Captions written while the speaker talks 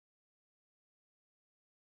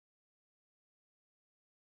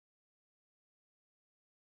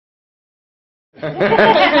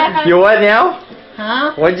You what now?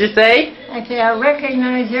 Huh? What'd you say? I said, I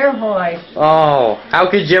recognize your voice. Oh, how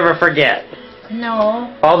could you ever forget?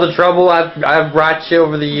 No. All the trouble I've brought you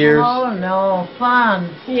over the years. Oh, no. Fun.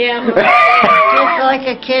 Yeah. Just like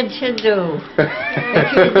a kid should do.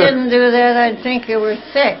 If you didn't do that, I'd think you were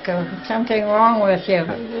sick or something wrong with you.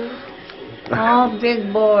 All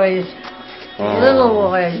big boys. Little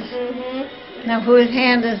boys. Now, whose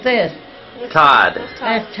hand is this? Todd.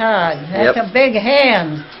 That's Todd. That's Yep. a big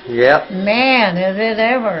hand. Yep. Man, is it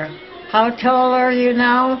ever. How tall are you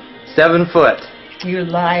now? 7 foot. You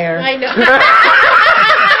liar. I know.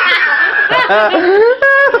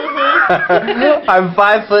 I'm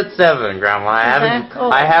 5'7", Grandma.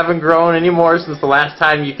 I haven't grown any more since the last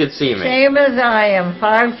time you could see me. Same as I am,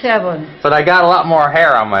 5'7". But I got a lot more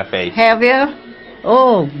hair on my face. Have you?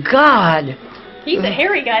 Oh, God. He's a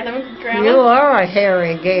hairy guy, though, Grandma. You are a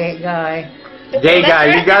hairy gay guy. Gay guy,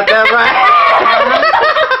 you got that right?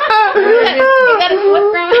 You got a flip,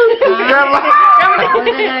 Grandma? What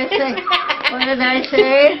did I say? What did I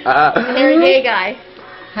say? Hairy gay guy.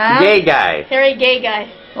 Huh? Gay guy. Hairy gay guy.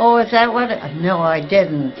 Oh, is that what? No, I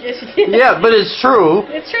didn't. Yes, you did. Yeah, but it's true.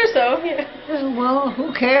 It's true, so, yeah. Well,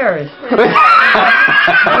 who cares?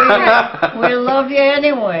 We love you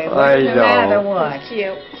anyway. I No know. matter what.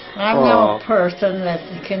 Cute. I'm no person that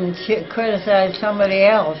can criticize somebody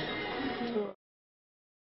else.